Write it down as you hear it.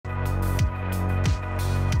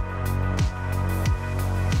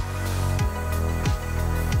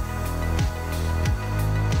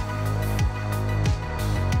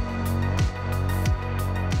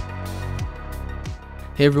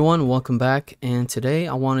Hey everyone, welcome back, and today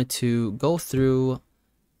I wanted to go through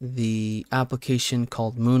the application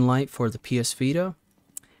called Moonlight for the PS Vita,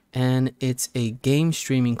 and it's a game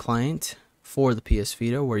streaming client for the PS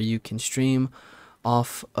Vita where you can stream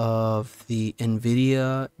off of the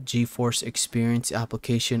NVIDIA GeForce Experience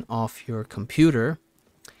application off your computer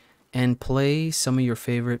and play some of your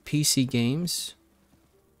favorite PC games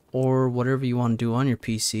or whatever you want to do on your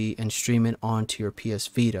PC and stream it onto your PS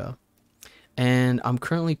Vita. And I'm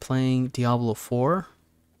currently playing Diablo 4,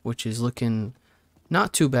 which is looking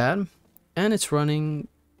not too bad, and it's running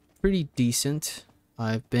pretty decent.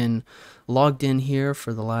 I've been logged in here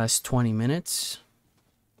for the last 20 minutes,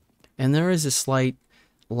 and there is a slight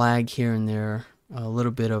lag here and there, a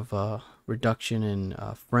little bit of a reduction in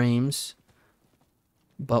frames.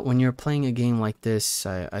 But when you're playing a game like this,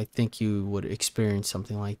 I think you would experience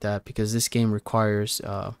something like that because this game requires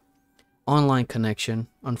online connection,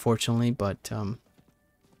 unfortunately. But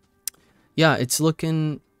yeah, it's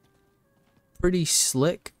looking pretty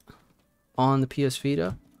slick on the PS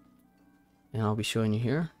Vita, and I'll be showing you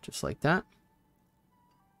here just like that.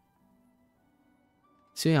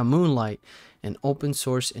 So yeah, Moonlight, an open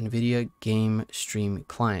source NVIDIA game stream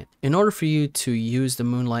client. In order for you to use the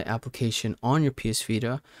Moonlight application on your PS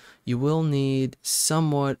Vita, you will need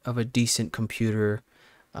somewhat of a decent computer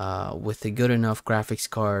with a good enough graphics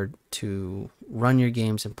card to run your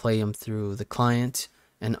games and play them through the client,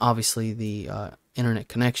 and obviously the internet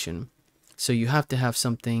connection. So you have to have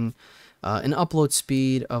something, an upload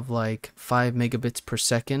speed of like 5 megabits per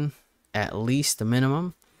second, at least the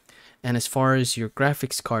minimum. And as far as your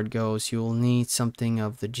graphics card goes, you'll need something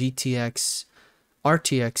of the GTX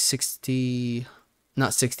RTX 60,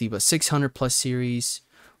 not 60, but 600 plus series,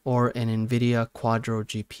 or an NVIDIA Quadro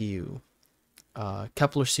GPU.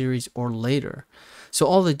 Kepler series or later. So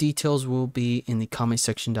all the details will be in the comment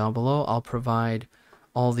section down below. I'll provide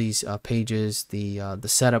all these pages, the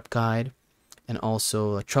setup guide, and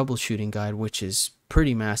also a troubleshooting guide, which is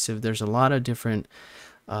pretty massive. There's a lot of different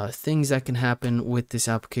things that can happen with this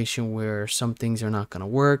application where some things are not going to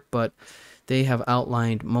work, but they have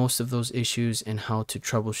outlined most of those issues and how to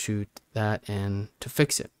troubleshoot that and to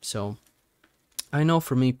fix it. So I know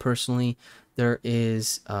for me personally, there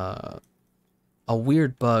is a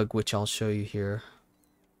weird bug which I'll show you here,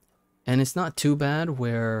 and it's not too bad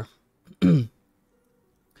where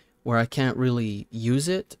where I can't really use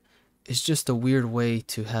it. It's just a weird way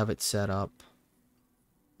to have it set up.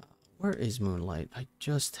 Where is Moonlight? I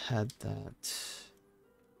just had that.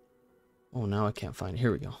 Oh, now I can't find it.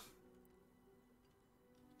 Here we go.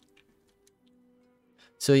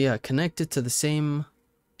 So yeah, connected to the same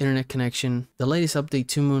internet connection. The latest update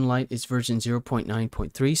to Moonlight is version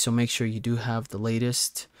 0.9.3, so make sure you do have the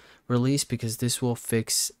latest release because this will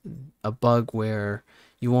fix a bug where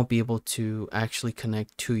you won't be able to actually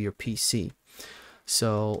connect to your PC.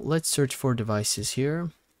 So let's search for devices here,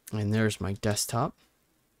 and there's my desktop.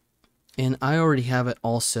 And I already have it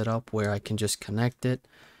all set up where I can just connect it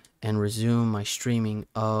and resume my streaming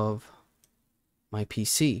of my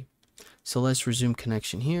PC. So let's resume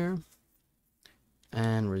connection here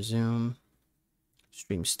and resume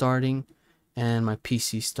stream starting, and my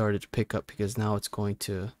PC started to pick up because now it's going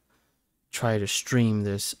to try to stream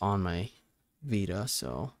this on my Vita.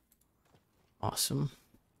 So awesome.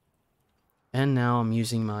 And now I'm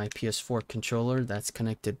using my PS4 controller that's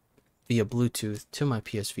connected via Bluetooth to my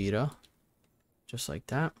PS Vita, just like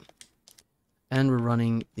that. And we're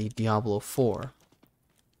running the Diablo 4.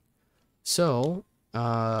 So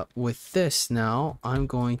with this now, I'm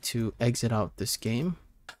going to exit out this game.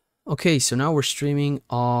 Okay, so now we're streaming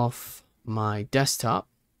off my desktop,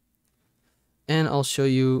 and I'll show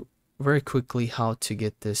you very quickly how to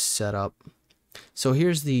get this set up. So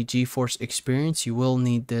here's the GeForce Experience. You will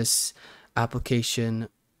need this application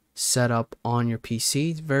set up on your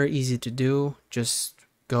PC. It's very easy to do. Just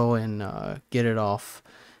go and get it off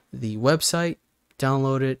the website,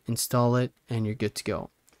 download it, install it, and you're good to go.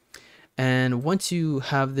 And once you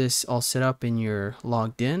have this all set up and you're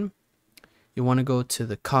logged in, you want to go to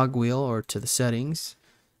the cogwheel or to the settings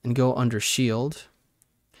and go under Shield,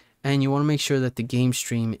 and you want to make sure that the game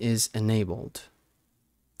stream is enabled.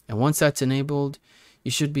 And once that's enabled,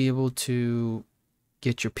 you should be able to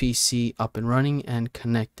get your PC up and running and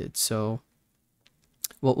connected. So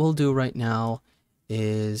what we'll do right now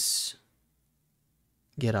is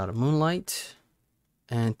get out of Moonlight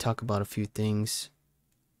and talk about a few things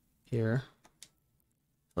here.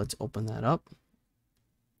 Let's open that up.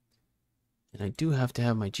 And I do have to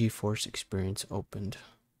have my GeForce Experience opened.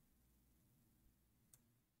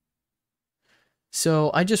 So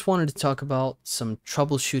I just wanted to talk about some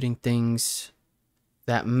troubleshooting things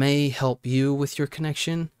that may help you with your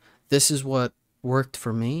connection. This is what worked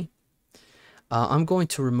for me. I'm going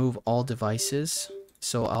to remove all devices,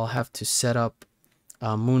 so I'll have to set up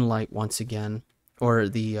Moonlight once again, or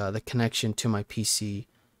the connection to my PC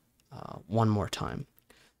one more time.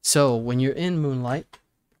 So when you're in Moonlight,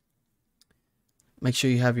 make sure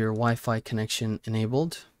you have your Wi-Fi connection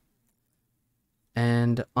enabled.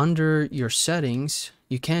 And under your settings,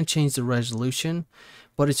 you can change the resolution,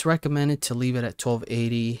 but it's recommended to leave it at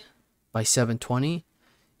 1280 by 720.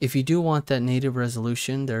 If you do want that native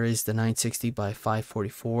resolution, there is the 960 by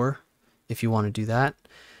 544 if you want to do that.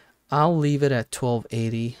 I'll leave it at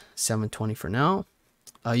 1280 720 for now.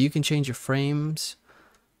 You can change your frames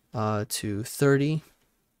to 30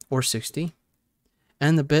 or 60.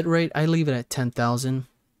 And the bitrate, I leave it at 10,000.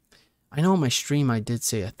 I know in my stream I did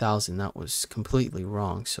say 1,000. That was completely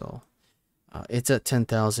wrong. So it's at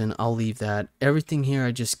 10,000. I'll leave that. Everything here,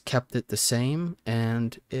 I just kept it the same,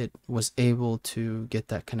 and it was able to get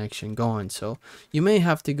that connection going. So you may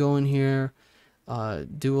have to go in here,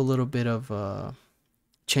 do a little bit of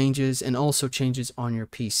changes, and also changes on your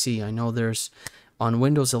PC. I know there's on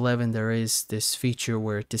Windows 11 there is this feature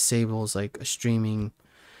where it disables like a streaming,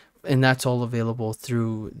 and that's all available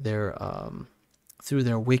through their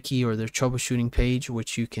wiki or their troubleshooting page,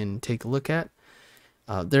 which you can take a look at.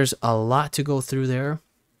 There's a lot to go through there,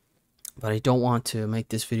 but I don't want to make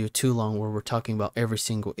this video too long where we're talking about every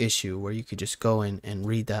single issue, where you could just go in and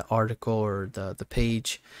read that article or the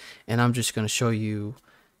page, and I'm just going to show you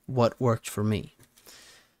what worked for me.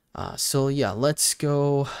 So yeah, let's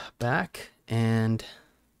go back and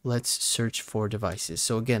let's search for devices.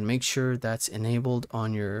 So again, make sure that's enabled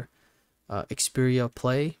on your Xperia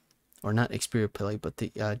Play, or not Xperia Play, but the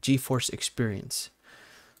GeForce Experience.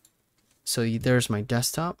 So there's my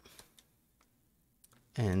desktop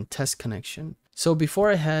and test connection. So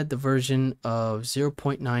before I had the version of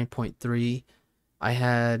 0.9.3, I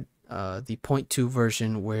had the 0.2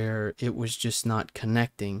 version where it was just not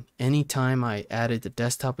connecting. Anytime I added the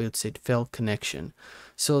desktop, it would say failed connection.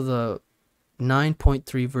 So the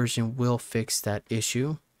 9.3 version will fix that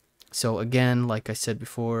issue. So again, like I said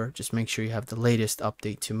before, just make sure you have the latest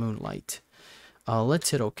update to Moonlight.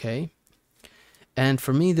 Let's hit OK. And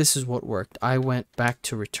for me, this is what worked. I went back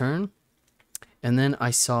to return, and then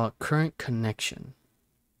I saw current connection.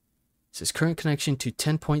 It says current connection to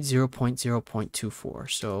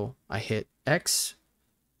 10.0.0.24. So I hit X,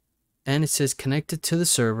 and it says connected to the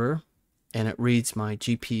server, and it reads my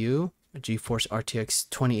GPU, a GeForce RTX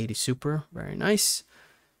 2080 Super. Very nice.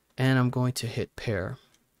 And I'm going to hit pair.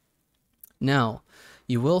 Now,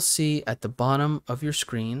 you will see at the bottom of your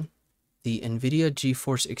screen, the NVIDIA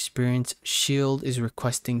GeForce Experience Shield is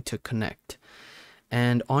requesting to connect.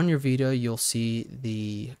 And on your Vita, you'll see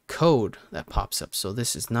the code that pops up. So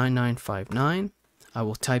this is 9959. I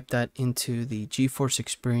will type that into the GeForce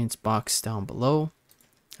Experience box down below.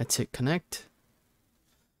 Let's hit connect.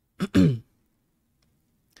 And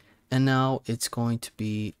now it's going to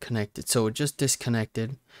be connected. So it just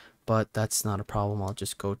disconnected, but that's not a problem. I'll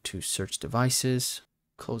just go to search devices,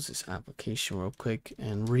 close this application real quick,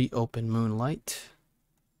 and reopen Moonlight.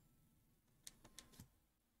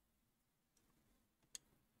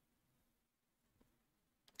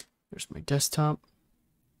 There's my desktop.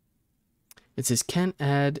 It says can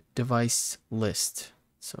add device list.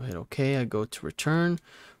 So hit OK. I go to return,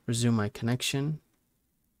 resume my connection.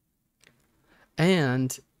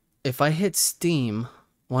 And if I hit Steam,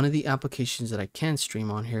 one of the applications that I can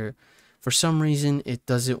stream on here, for some reason it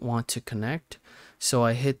doesn't want to connect. So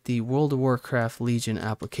I hit the World of Warcraft Legion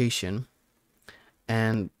application,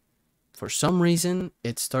 and for some reason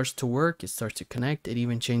it starts to work, it starts to connect, it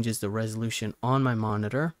even changes the resolution on my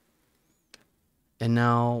monitor. And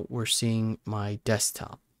now we're seeing my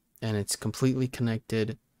desktop, and it's completely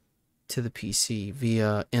connected to the PC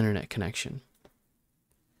via internet connection.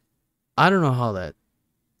 I don't know how that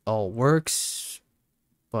all works,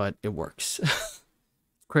 but it works.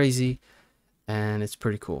 Crazy, and it's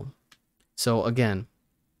pretty cool. So again,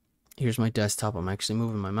 here's my desktop. I'm actually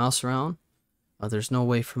moving my mouse around. There's no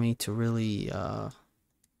way for me to really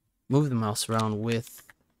move the mouse around with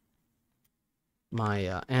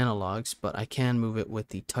my analogs, but I can move it with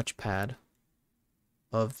the touchpad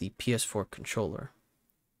of the PS4 controller.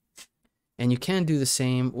 And you can do the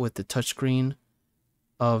same with the touchscreen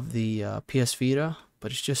of the PS Vita,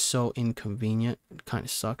 but it's just so inconvenient. It kind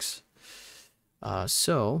of sucks.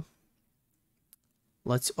 So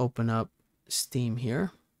let's open up Steam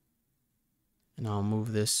here, and I'll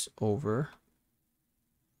move this over.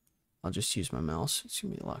 I'll just use my mouse. It's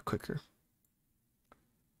gonna be a lot quicker.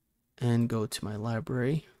 And go to my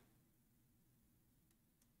library.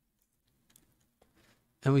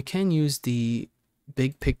 And we can use the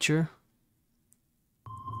big picture.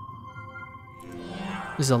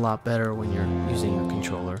 This is a lot better when you're using a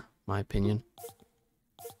controller, my opinion.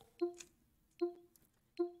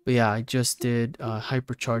 But yeah, I just did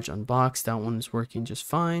Hypercharge Unbox. That one is working just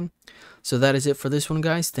fine. So that is it for this one,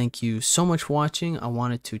 guys. Thank you so much for watching. I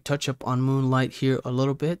wanted to touch up on Moonlight here a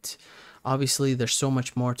little bit. Obviously, there's so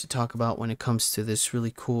much more to talk about when it comes to this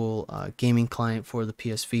really cool gaming client for the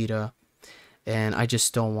PS Vita. And I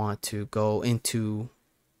just don't want to go into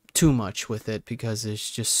too much with it because there's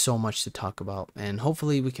just so much to talk about. And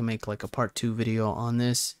hopefully we can make like a part 2 video on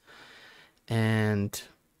this. And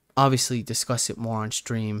obviously discuss it more on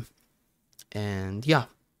stream. And yeah,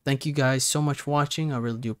 thank you guys so much for watching. I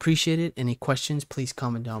really do appreciate it. Any questions, please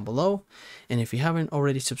comment down below. And if you haven't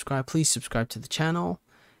already subscribed, please subscribe to the channel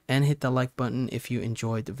and hit the like button if you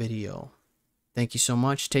enjoyed the video. Thank you so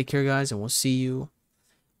much. Take care, guys, and we'll see you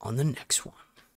on the next one.